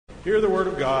Hear the word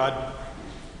of God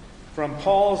from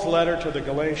Paul's letter to the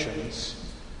Galatians,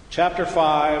 chapter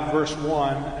 5, verse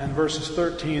 1, and verses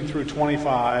 13 through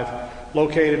 25,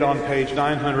 located on page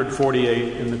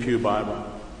 948 in the Pew Bible.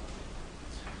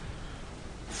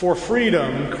 For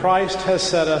freedom Christ has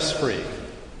set us free.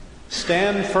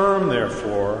 Stand firm,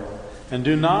 therefore, and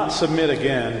do not submit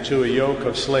again to a yoke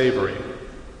of slavery.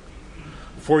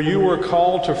 For you were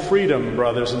called to freedom,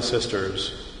 brothers and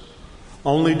sisters.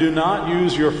 Only do not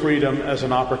use your freedom as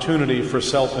an opportunity for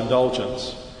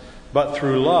self-indulgence, but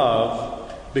through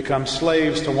love become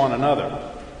slaves to one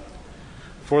another.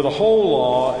 For the whole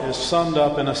law is summed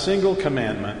up in a single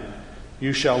commandment: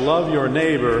 you shall love your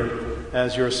neighbor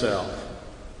as yourself.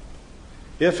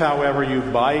 If, however, you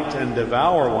bite and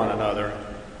devour one another,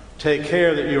 take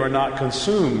care that you are not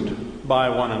consumed by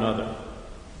one another.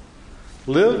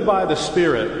 Live by the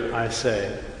Spirit, I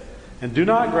say, and do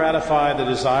not gratify the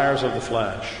desires of the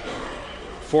flesh.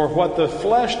 For what the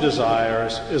flesh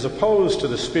desires is opposed to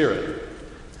the Spirit,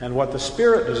 and what the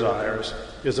Spirit desires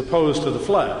is opposed to the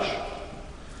flesh.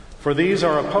 For these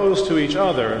are opposed to each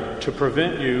other to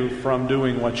prevent you from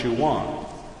doing what you want.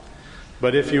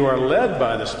 But if you are led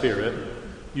by the Spirit,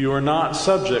 you are not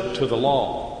subject to the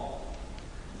law.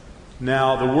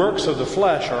 Now the works of the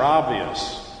flesh are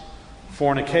obvious: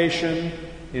 fornication,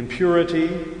 impurity,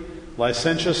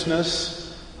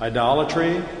 licentiousness,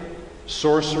 idolatry,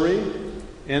 sorcery,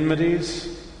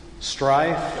 enmities,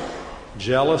 strife,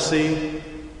 jealousy,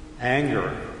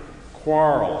 anger,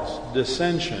 quarrels,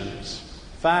 dissensions,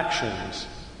 factions,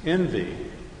 envy,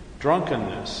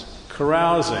 drunkenness,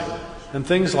 carousing, and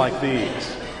things like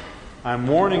these. I'm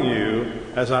warning you,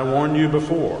 as I warned you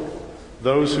before,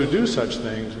 those who do such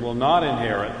things will not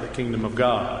inherit the kingdom of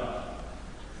God.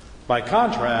 By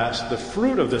contrast, the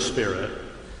fruit of the Spirit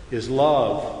is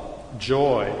love,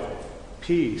 joy,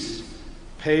 peace,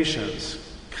 patience,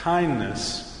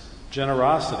 kindness,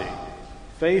 generosity,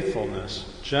 faithfulness,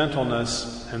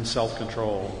 gentleness, and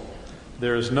self-control.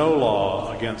 There is no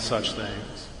law against such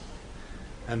things.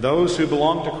 And those who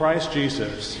belong to Christ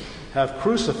Jesus have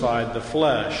crucified the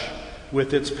flesh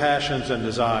with its passions and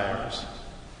desires.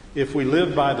 If we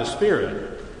live by the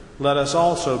Spirit, let us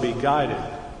also be guided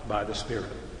by the Spirit.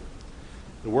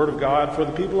 The word of God for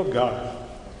the people of God.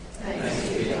 Thanks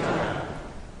be to God.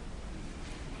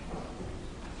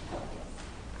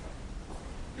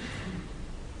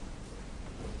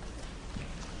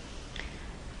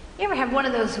 You ever have one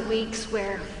of those weeks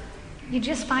where you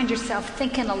just find yourself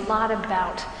thinking a lot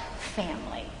about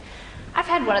family? I've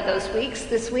had one of those weeks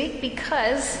this week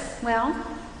because, well,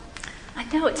 I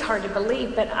know it's hard to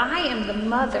believe, but I am the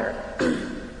mother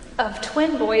of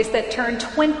twin boys that turned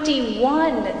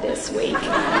 21 this week.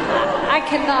 I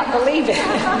cannot believe it.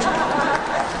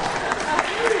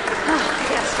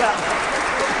 Yes, well.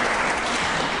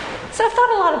 So I've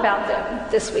thought a lot about them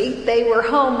this week. They were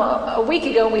home a week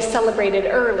ago and we celebrated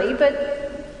early,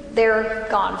 but they're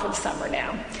gone for the summer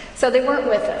now. So they weren't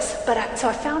with us. So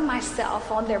I found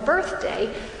myself on their birthday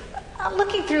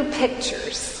looking through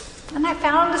pictures. And I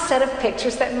found a set of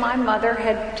pictures that my mother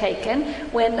had taken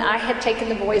when I had taken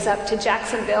the boys up to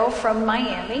Jacksonville from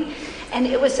Miami. And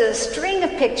it was a string of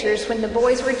pictures when the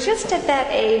boys were just at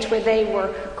that age where they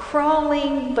were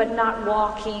crawling but not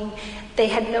walking. They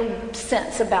had no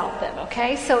sense about them,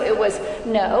 okay? So it was,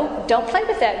 no, don't play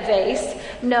with that vase.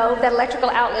 No, that electrical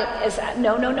outlet is,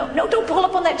 no, don't pull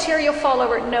up on that chair, you'll fall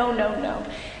over. No.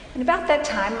 And about that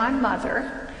time, my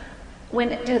mother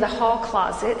went into the hall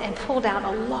closet and pulled out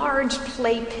a large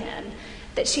playpen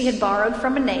that she had borrowed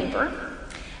from a neighbor.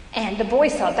 And the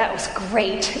boys thought that was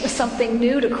great. It was something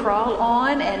new to crawl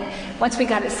on. And once we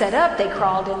got it set up, they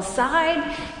crawled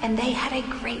inside and they had a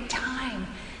great time.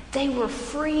 They were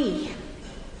free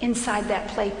inside that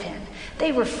playpen.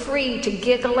 They were free to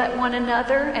giggle at one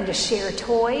another and to share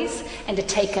toys and to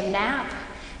take a nap.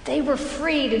 They were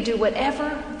free to do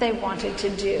whatever they wanted to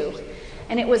do.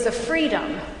 And it was a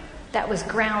freedom that was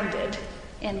grounded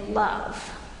in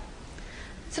love.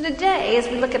 So today, as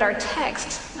we look at our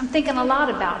text, I'm thinking a lot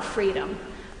about freedom,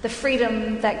 the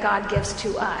freedom that God gives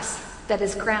to us that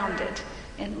is grounded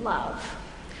in love.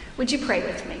 Would you pray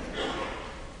with me?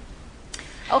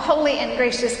 Oh, holy and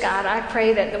gracious God, I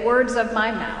pray that the words of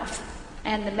my mouth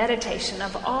and the meditation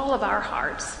of all of our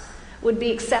hearts would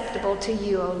be acceptable to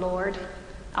you, O Lord,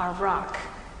 our rock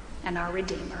and our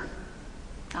Redeemer.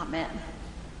 Amen.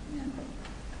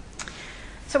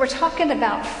 So we're talking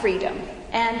about freedom,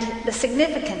 and the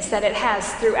significance that it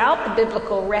has throughout the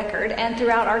biblical record and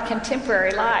throughout our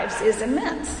contemporary lives is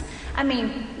immense. I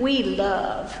mean, we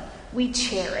love, we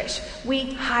cherish,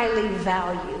 we highly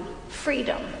value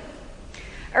freedom.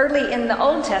 Early in the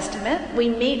Old Testament, we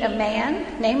meet a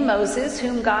man named Moses,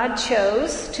 whom God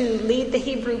chose to lead the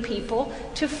Hebrew people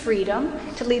to freedom,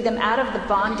 to lead them out of the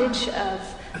bondage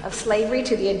of slavery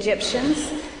to the Egyptians.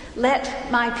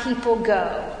 "Let my people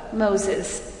go,"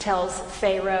 Moses tells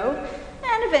Pharaoh.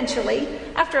 And eventually,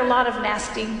 after a lot of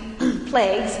nasty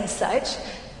plagues and such,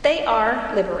 they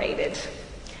are liberated.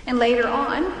 And later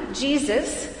on,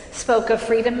 Jesus spoke of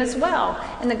freedom as well.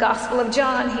 In the Gospel of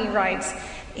John,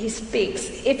 he speaks,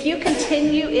 "If you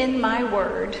continue in my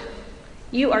word,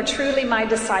 you are truly my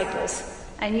disciples,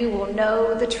 and you will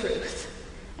know the truth,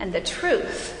 and the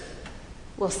truth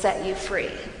will set you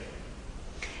free."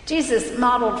 Jesus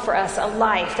modeled for us a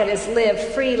life that is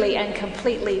lived freely and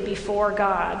completely before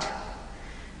God.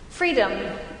 Freedom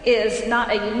is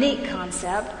not a unique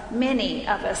concept. Many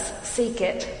of us seek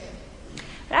it.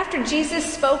 After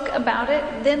Jesus spoke about it,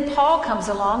 then Paul comes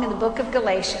along in the book of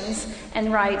Galatians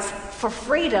and writes, "For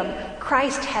freedom,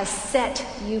 Christ has set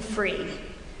you free.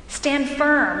 Stand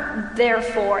firm,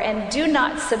 therefore, and do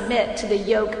not submit to the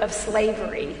yoke of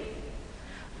slavery."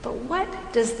 But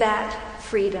what does that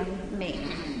freedom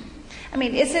mean? I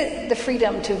mean, is it the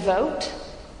freedom to vote?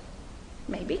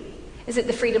 Maybe. Is it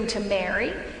the freedom to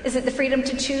marry? Is it the freedom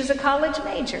to choose a college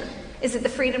major? Is it the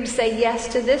freedom to say yes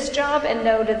to this job and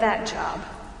no to that job?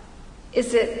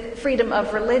 Is it freedom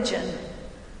of religion,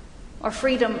 or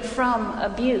freedom from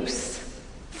abuse,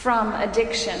 from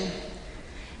addiction?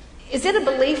 Is it a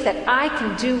belief that I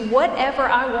can do whatever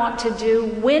I want to do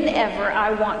whenever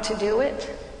I want to do it?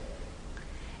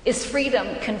 Is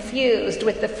freedom confused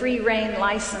with the free reign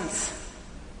license?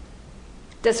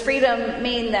 Does freedom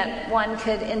mean that one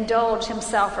could indulge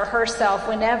himself or herself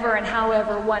whenever and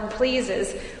however one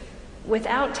pleases,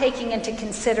 without taking into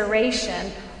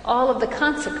consideration all of the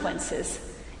consequences,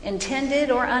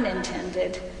 intended or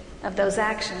unintended, of those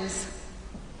actions?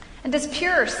 And does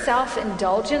pure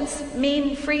self-indulgence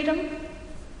mean freedom?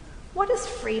 What does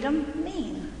freedom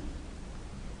mean?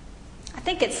 I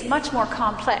think it's much more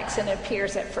complex than it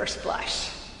appears at first blush.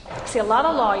 I see a lot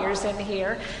of lawyers in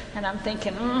here, and I'm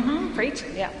thinking,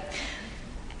 preaching, yeah.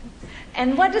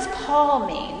 And what does Paul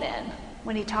mean then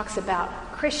when he talks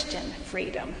about Christian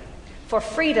freedom? For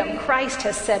freedom, Christ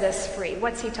has set us free.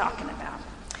 What's he talking about?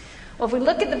 Well, if we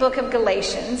look at the book of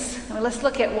Galatians, let's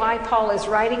look at why Paul is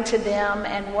writing to them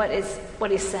and what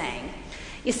he's saying.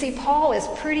 You see, Paul is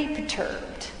pretty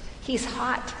perturbed. He's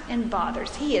hot and bothered.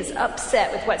 He is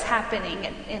upset with what's happening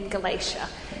in Galatia,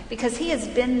 because he has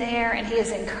been there and he has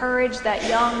encouraged that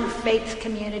young faith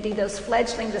community, those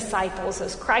fledgling disciples,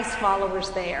 those Christ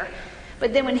followers there.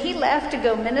 But then when he left to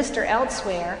go minister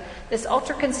elsewhere, this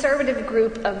ultra-conservative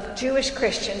group of Jewish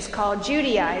Christians called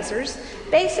Judaizers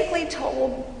basically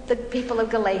told the people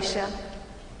of Galatia,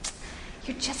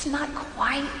 "You're just not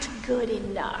quite good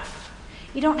enough.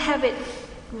 You don't have it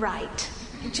right.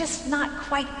 You're just not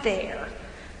quite there,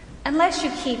 unless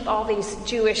you keep all these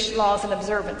Jewish laws and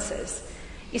observances."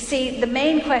 You see, the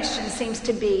main question seems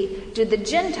to be, do the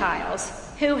Gentiles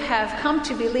who have come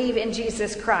to believe in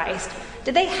Jesus Christ,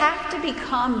 do they have to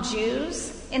become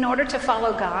Jews in order to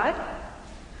follow God?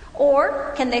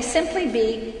 Or can they simply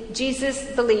be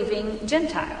Jesus-believing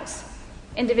Gentiles,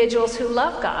 individuals who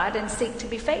love God and seek to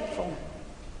be faithful?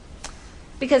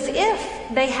 Because if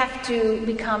they have to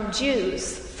become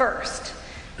Jews first,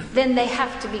 then they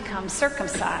have to become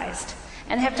circumcised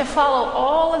and have to follow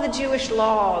all of the Jewish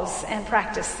laws and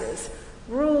practices.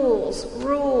 Rules.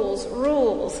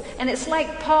 And it's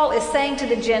like Paul is saying to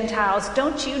the Gentiles,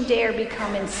 don't you dare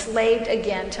become enslaved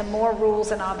again to more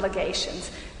rules and obligations,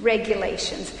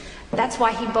 regulations. That's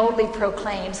why he boldly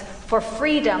proclaims, for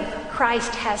freedom,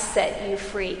 Christ has set you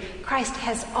free. Christ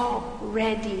has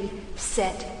already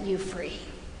set you free.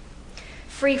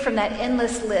 Free from that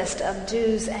endless list of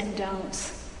do's and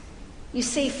don'ts. You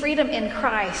see, freedom in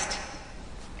Christ,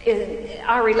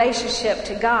 our relationship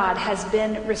to God has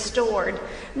been restored,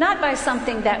 not by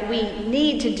something that we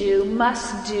need to do,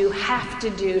 must do, have to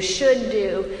do, should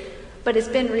do, but it's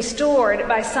been restored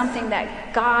by something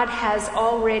that God has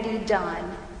already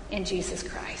done in Jesus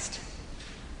Christ.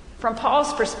 From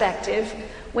Paul's perspective,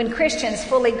 when Christians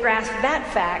fully grasp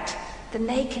that fact, then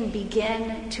they can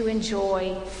begin to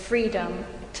enjoy freedom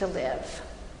to live.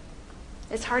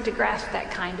 It's hard to grasp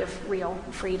that kind of real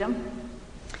freedom.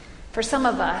 For some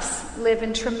of us, live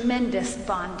in tremendous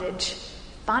bondage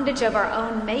of our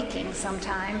own making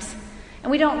sometimes,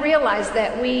 and we don't realize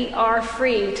that we are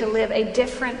free to live a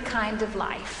different kind of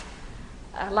life,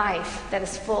 a life that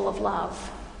is full of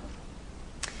love.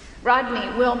 Rodney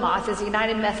Wilmoth is a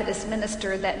United Methodist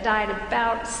minister that died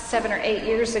about 7 or 8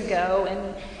 years ago,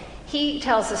 and he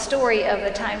tells the story of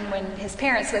a time when his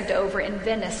parents lived over in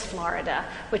Venice, Florida,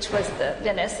 which was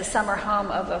the summer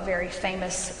home of a very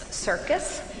famous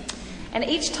circus. And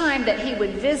each time that he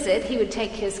would visit, he would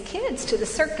take his kids to the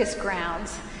circus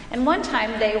grounds. And one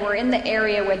time they were in the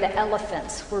area where the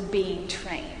elephants were being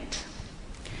trained.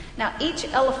 Now, each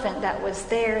elephant that was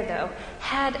there, though,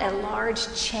 had a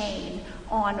large chain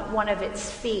on one of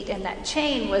its feet, and that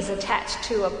chain was attached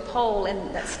to a pole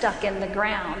that stuck in the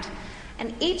ground.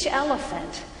 And each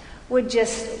elephant would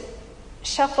just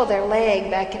shuffle their leg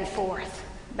back and forth,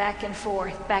 back and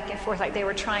forth, back and forth, like they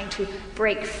were trying to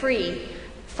break free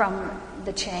from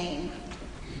the chain.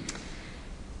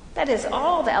 That is,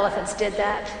 all the elephants did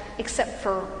that, except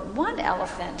for one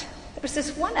elephant. There was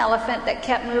this one elephant that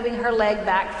kept moving her leg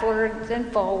backwards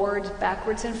and forwards,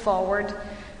 backwards and forward.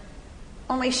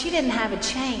 Only she didn't have a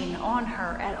chain on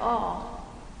her at all.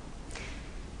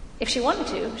 If she wanted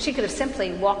to, she could have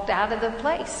simply walked out of the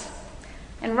place.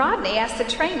 And Rodney asked the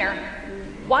trainer,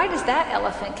 why does that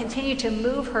elephant continue to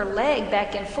move her leg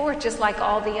back and forth just like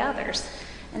all the others?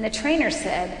 And the trainer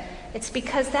said, it's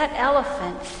because that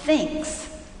elephant thinks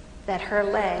that her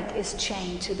leg is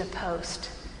chained to the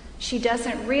post. She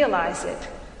doesn't realize it,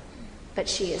 but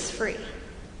she is free.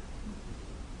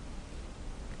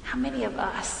 How many of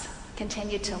us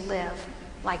continue to live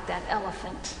like that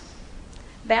elephant,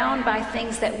 bound by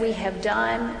things that we have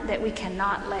done that we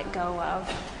cannot let go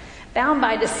of, bound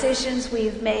by decisions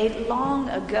we've made long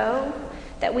ago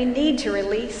that we need to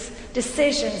release,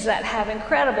 decisions that have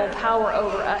incredible power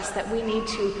over us that we need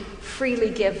to freely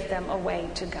give them away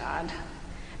to God,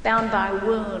 bound by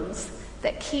wounds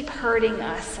that keep hurting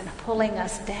us and pulling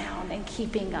us down and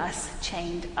keeping us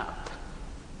chained up.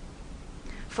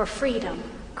 For freedom,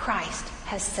 Christ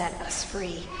has set us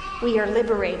free. We are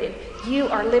liberated. You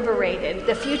are liberated.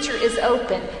 The future is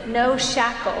open. No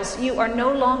shackles. You are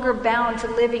no longer bound to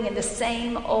living in the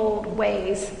same old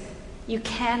ways. You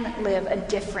can live a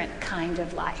different kind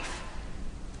of life,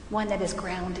 one that is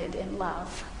grounded in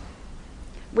love.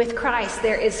 With Christ,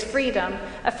 there is freedom,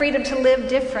 a freedom to live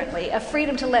differently, a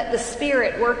freedom to let the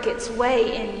Spirit work its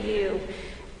way in you,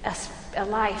 a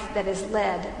life that is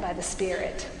led by the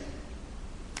Spirit.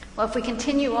 Well, if we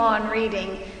continue on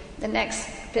reading, the next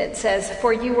bit says,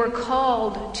 for you were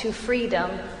called to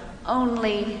freedom,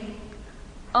 only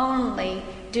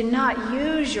do not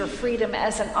use your freedom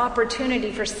as an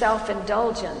opportunity for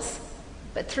self-indulgence,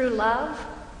 but through love,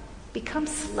 become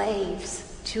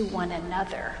slaves to one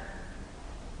another.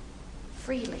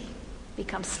 Freely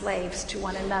become slaves to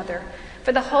one another.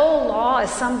 For the whole law is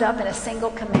summed up in a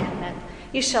single commandment.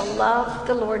 You shall love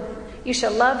the Lord, you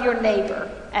shall love your neighbor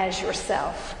as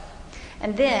yourself.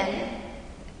 And then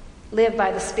live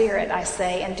by the Spirit, I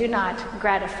say, and do not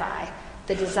gratify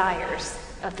the desires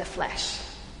of the flesh.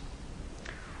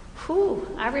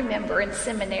 I remember in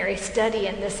seminary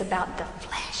studying this about the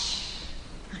flesh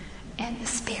and the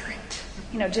Spirit.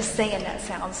 Just saying that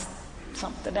sounds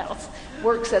something else.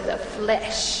 Works of the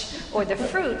flesh or the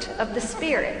fruit of the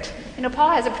Spirit.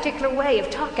 Paul has a particular way of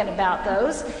talking about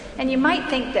those. And you might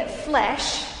think that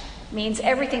flesh means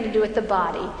everything to do with the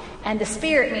body, and the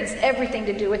Spirit means everything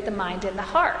to do with the mind and the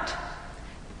heart.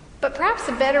 But perhaps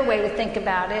a better way to think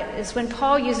about it is when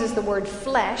Paul uses the word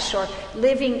flesh or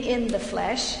living in the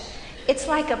flesh, it's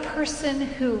like a person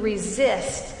who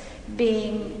resists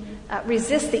the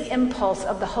impulse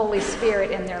of the Holy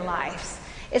Spirit in their lives.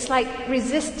 It's like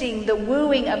resisting the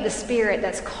wooing of the Spirit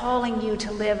that's calling you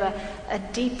to live a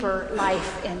deeper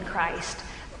life in Christ.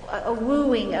 A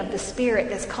wooing of the Spirit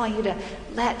that's calling you to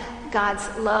let God's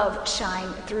love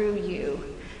shine through you.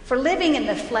 For living in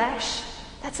the flesh,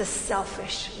 that's a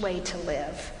selfish way to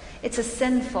live. It's a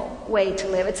sinful way to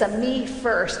live. It's a me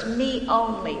first, me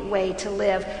only way to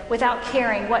live without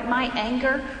caring what my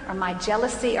anger or my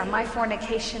jealousy or my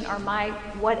fornication or my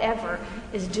whatever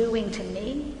is doing to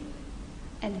me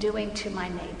and doing to my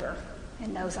neighbor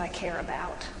and those I care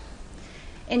about.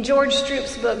 In George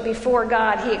Stroop's book, Before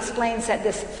God, he explains that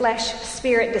this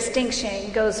flesh-spirit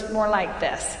distinction goes more like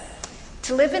this.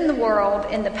 To live in the world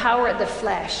in the power of the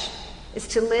flesh is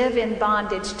to live in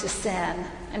bondage to sin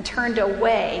and turned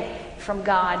away from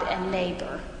God and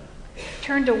neighbor.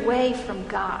 Turned away from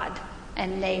God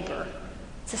and neighbor.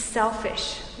 It's a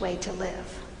selfish way to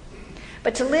live.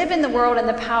 But to live in the world in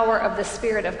the power of the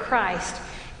Spirit of Christ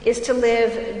is to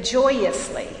live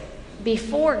joyously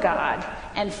before God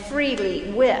and freely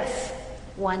with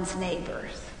one's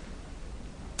neighbors.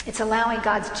 It's allowing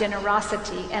God's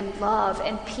generosity and love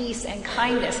and peace and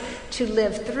kindness to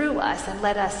live through us and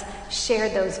let us share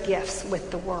those gifts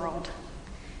with the world.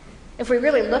 If we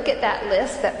really look at that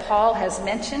list that Paul has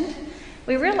mentioned,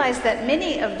 we realize that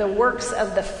many of the works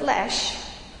of the flesh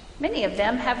Many of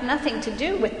them have nothing to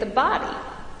do with the body.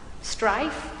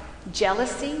 Strife,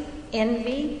 jealousy,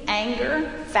 envy,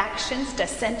 anger, factions,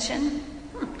 dissension.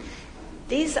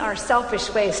 These are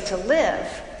selfish ways to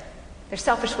live. They're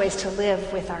selfish ways to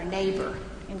live with our neighbor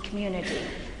in community.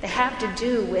 They have to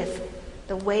do with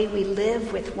the way we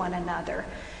live with one another.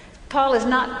 Paul is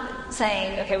not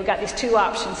saying, okay, we've got these two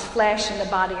options, flesh and the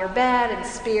body are bad, and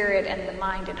spirit and the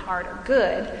mind and heart are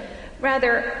good.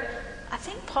 Rather, I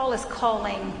think Paul is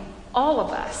calling all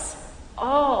of us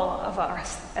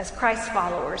as Christ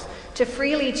followers, to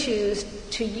freely choose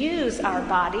to use our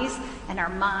bodies and our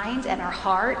minds and our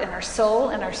heart and our soul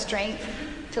and our strength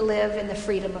to live in the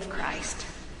freedom of Christ.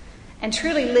 And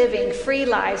truly living free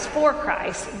lives for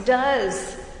Christ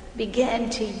does begin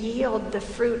to yield the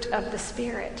fruit of the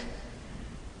Spirit: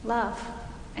 love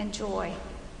and joy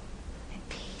and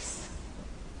peace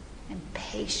and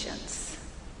patience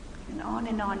and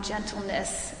on,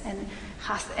 gentleness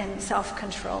and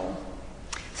self-control.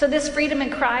 So this freedom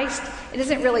in Christ, it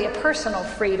isn't really a personal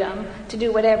freedom to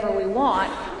do whatever we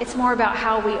want. It's more about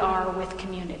how we are with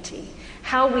community,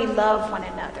 how we love one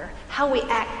another, how we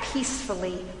act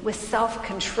peacefully with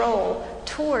self-control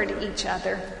toward each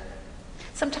other.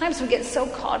 Sometimes we get so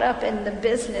caught up in the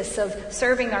business of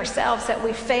serving ourselves that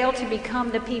we fail to become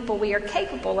the people we are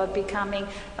capable of becoming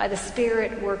by the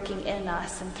Spirit working in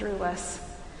us and through us.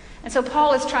 And so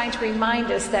Paul is trying to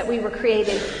remind us that we were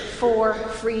created for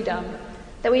freedom,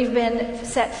 that we've been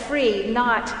set free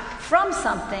not from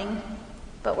something,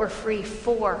 but we're free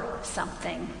for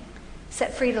something.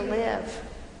 Set free to live,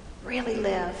 really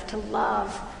live, to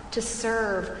love, to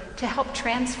serve, to help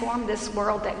transform this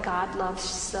world that God loves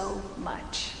so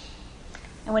much.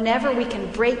 And whenever we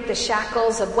can break the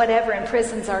shackles of whatever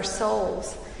imprisons our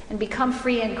souls and become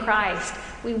free in Christ,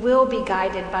 we will be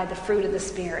guided by the fruit of the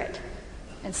Spirit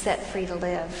and set free to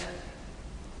live.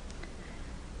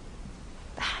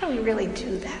 But how do we really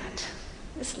do that?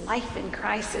 This life in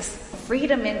Christ, this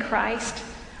freedom in Christ.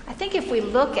 I think if we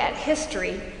look at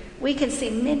history, we can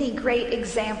see many great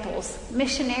examples,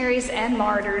 missionaries and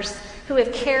martyrs, who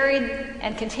have carried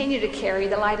and continue to carry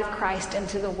the light of Christ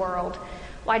into the world.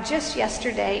 Why, just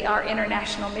yesterday, our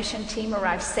international mission team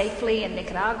arrived safely in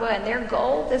Nicaragua, and their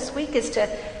goal this week is to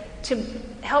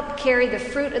help carry the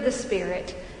fruit of the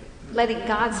Spirit, letting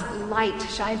God's light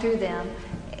shine through them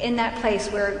in that place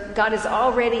where God is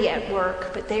already at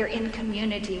work, but they're in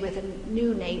community with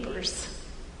new neighbors.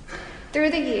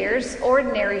 Through the years,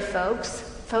 ordinary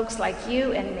folks like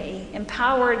you and me,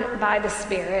 empowered by the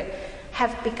Spirit,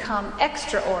 have become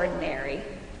extraordinary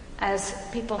as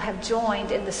people have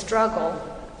joined in the struggle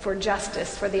for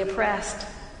justice for the oppressed,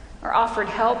 or offered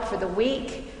help for the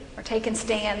weak, or taken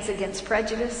stands against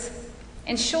prejudice.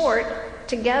 In short,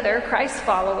 together, Christ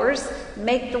followers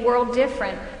make the world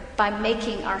different by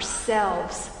making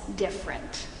ourselves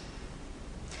different.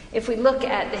 If we look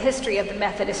at the history of the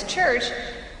Methodist Church,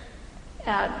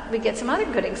 we get some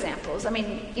other good examples. I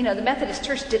mean, the Methodist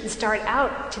Church didn't start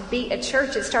out to be a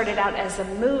church. It started out as a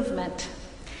movement.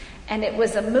 And it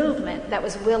was a movement that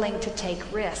was willing to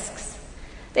take risks.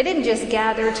 They didn't just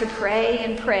gather to pray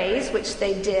and praise, which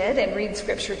they did, and read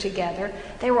Scripture together.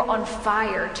 They were on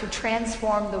fire to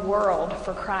transform the world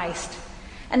for Christ.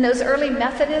 And those early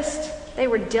Methodists, they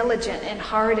were diligent and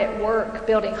hard at work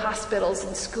building hospitals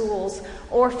and schools,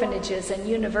 orphanages and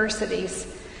universities.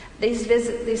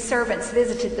 These servants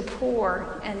visited the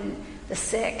poor and the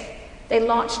sick. They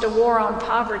launched a war on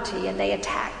poverty, and they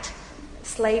attacked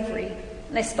slavery.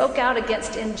 And they spoke out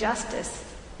against injustice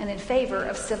and in favor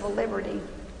of civil liberty.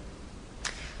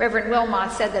 Reverend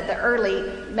Wilmot said that the early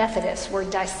Methodists were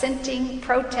dissenting,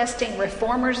 protesting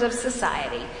reformers of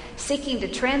society, seeking to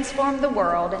transform the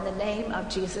world in the name of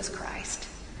Jesus Christ.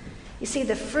 You see,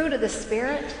 the fruit of the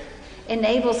Spirit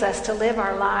enables us to live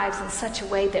our lives in such a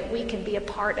way that we can be a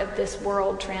part of this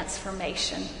world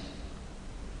transformation.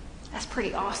 That's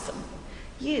pretty awesome.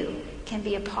 You can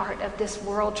be a part of this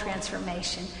world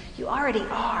transformation. You already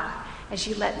are, as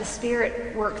you let the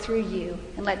Spirit work through you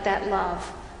and let that love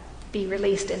be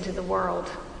released into the world.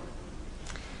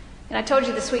 And I told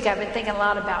you this week I've been thinking a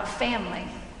lot about family.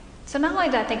 So not only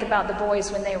did I think about the boys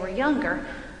when they were younger,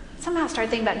 somehow I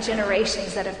started thinking about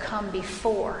generations that have come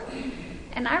before.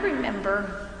 And I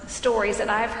remember stories that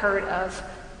I've heard of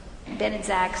Ben and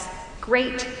Zach's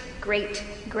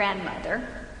great-great-grandmother,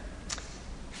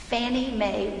 Fannie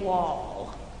Mae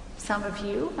Wall. Some of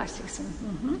you, I see some.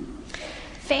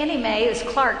 Fannie Mae is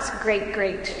Clark's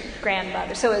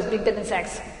great-great-grandmother. So it would be Ben and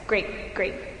Zach's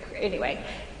great-great. Anyway,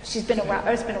 it's been a while.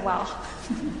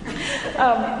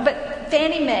 But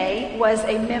Fannie Mae was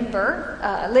a member,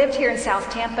 lived here in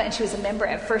South Tampa, and she was a member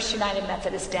at First United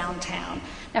Methodist downtown.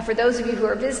 Now, for those of you who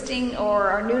are visiting or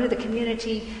are new to the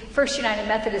community, First United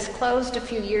Methodist closed a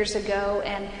few years ago,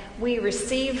 and we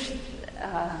received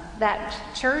that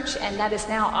church, and that is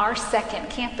now our second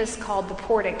campus called the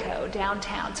Portico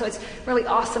downtown. So it's really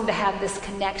awesome to have this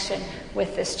connection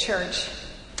with this church.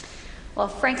 Well,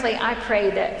 frankly, I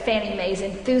pray that Fannie Mae's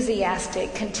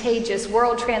enthusiastic, contagious,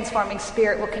 world-transforming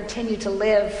spirit will continue to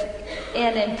live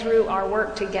in and through our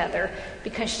work together,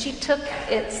 because she took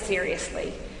it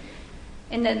seriously.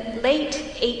 In the late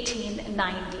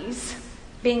 1890s,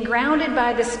 being grounded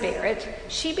by the Spirit,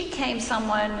 she became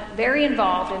someone very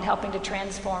involved in helping to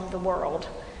transform the world.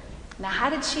 Now, how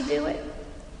did she do it?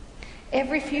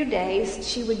 Every few days,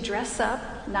 she would dress up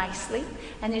nicely,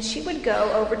 and then she would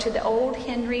go over to the old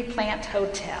Henry Plant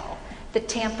Hotel, the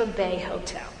Tampa Bay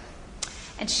Hotel.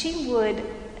 And she would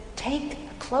take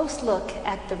a close look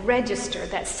at the register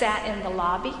that sat in the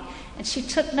lobby, and she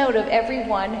took note of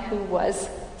everyone who was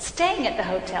staying at the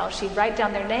hotel. She'd write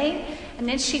down their name, and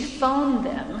then she'd phone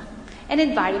them and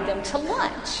invited them to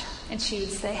lunch. And she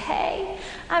would say, "Hey,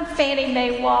 I'm Fannie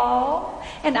Mae Wall,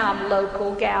 and I'm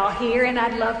local gal here, and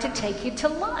I'd love to take you to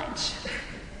lunch."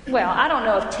 Well, I don't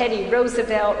know if Teddy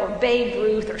Roosevelt or Babe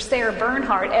Ruth or Sarah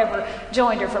Bernhardt ever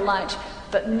joined her for lunch,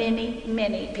 but many,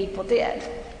 many people did.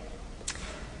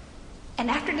 And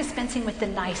after dispensing with the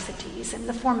niceties and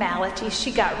the formalities,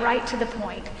 she got right to the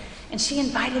point, and she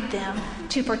invited them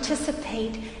to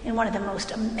participate in one of the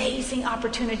most amazing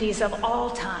opportunities of all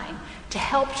time to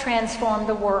help transform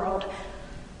the world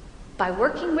by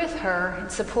working with her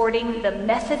and supporting the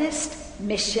Methodist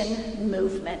Mission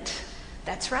Movement.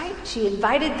 That's right, she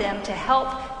invited them to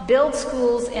help build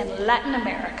schools in Latin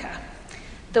America.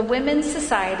 The Women's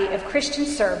Society of Christian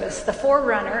Service, the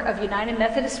forerunner of United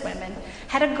Methodist Women,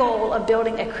 had a goal of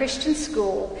building a Christian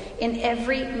school in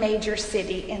every major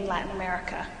city in Latin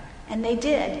America. And they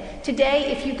did.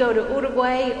 Today, if you go to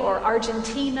Uruguay or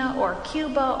Argentina or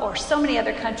Cuba or so many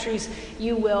other countries,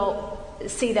 you will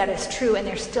see that is true, and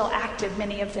they're still active,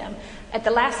 many of them. At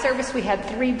the last service, we had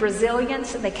 3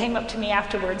 Brazilians, and they came up to me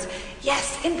afterwards.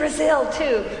 Yes, in Brazil,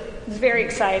 too. It was very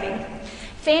exciting.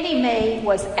 Fannie Mae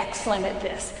was excellent at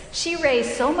this. She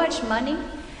raised so much money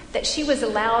that she was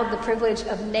allowed the privilege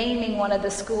of naming one of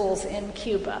the schools in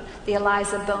Cuba, the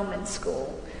Eliza Bowman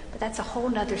School. But that's a whole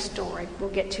nother story we'll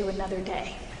get to another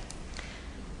day.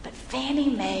 But Fannie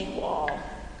Mae Wall,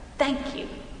 thank you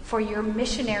for your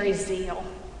missionary zeal.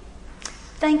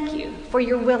 Thank you for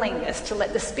your willingness to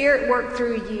let the Spirit work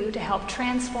through you to help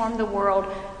transform the world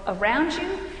around you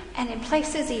and in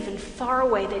places even far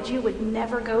away that you would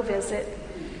never go visit.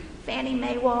 Fannie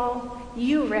Mae Wall,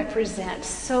 you represent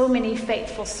so many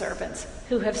faithful servants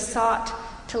who have sought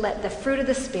to let the fruit of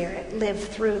the Spirit live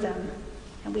through them,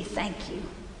 and we thank you.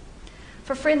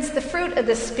 For friends, the fruit of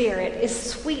the Spirit is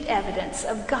sweet evidence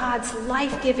of God's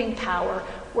life-giving power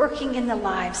working in the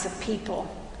lives of people.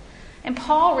 And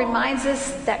Paul reminds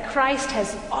us that Christ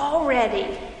has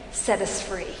already set us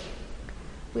free.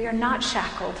 We are not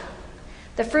shackled.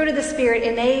 The fruit of the Spirit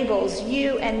enables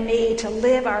you and me to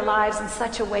live our lives in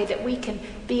such a way that we can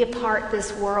be a part of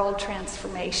this world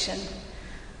transformation.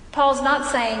 Paul's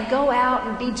not saying, go out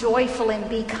and be joyful and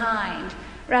be kind.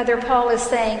 Rather, Paul is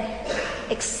saying,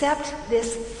 accept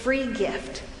this free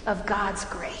gift of God's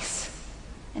grace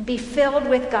and be filled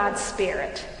with God's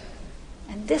Spirit.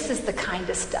 And this is the kind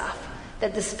of stuff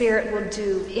that the Spirit will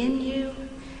do in you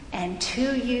and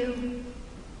to you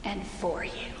and for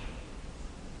you.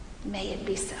 May it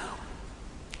be so.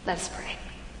 Let us pray.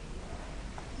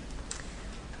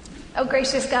 Oh,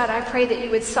 gracious God, I pray that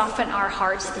you would soften our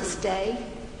hearts this day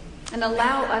and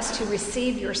allow us to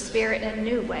receive your Spirit in a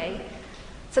new way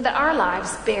so that our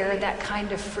lives bear that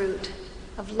kind of fruit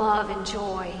of love and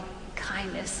joy,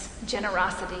 kindness,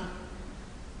 generosity.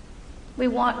 We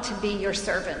want to be your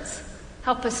servants.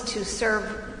 Help us to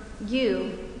serve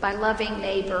you by loving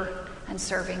neighbor and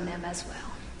serving them as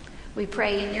well. We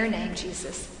pray in your name,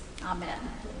 Jesus. Amen.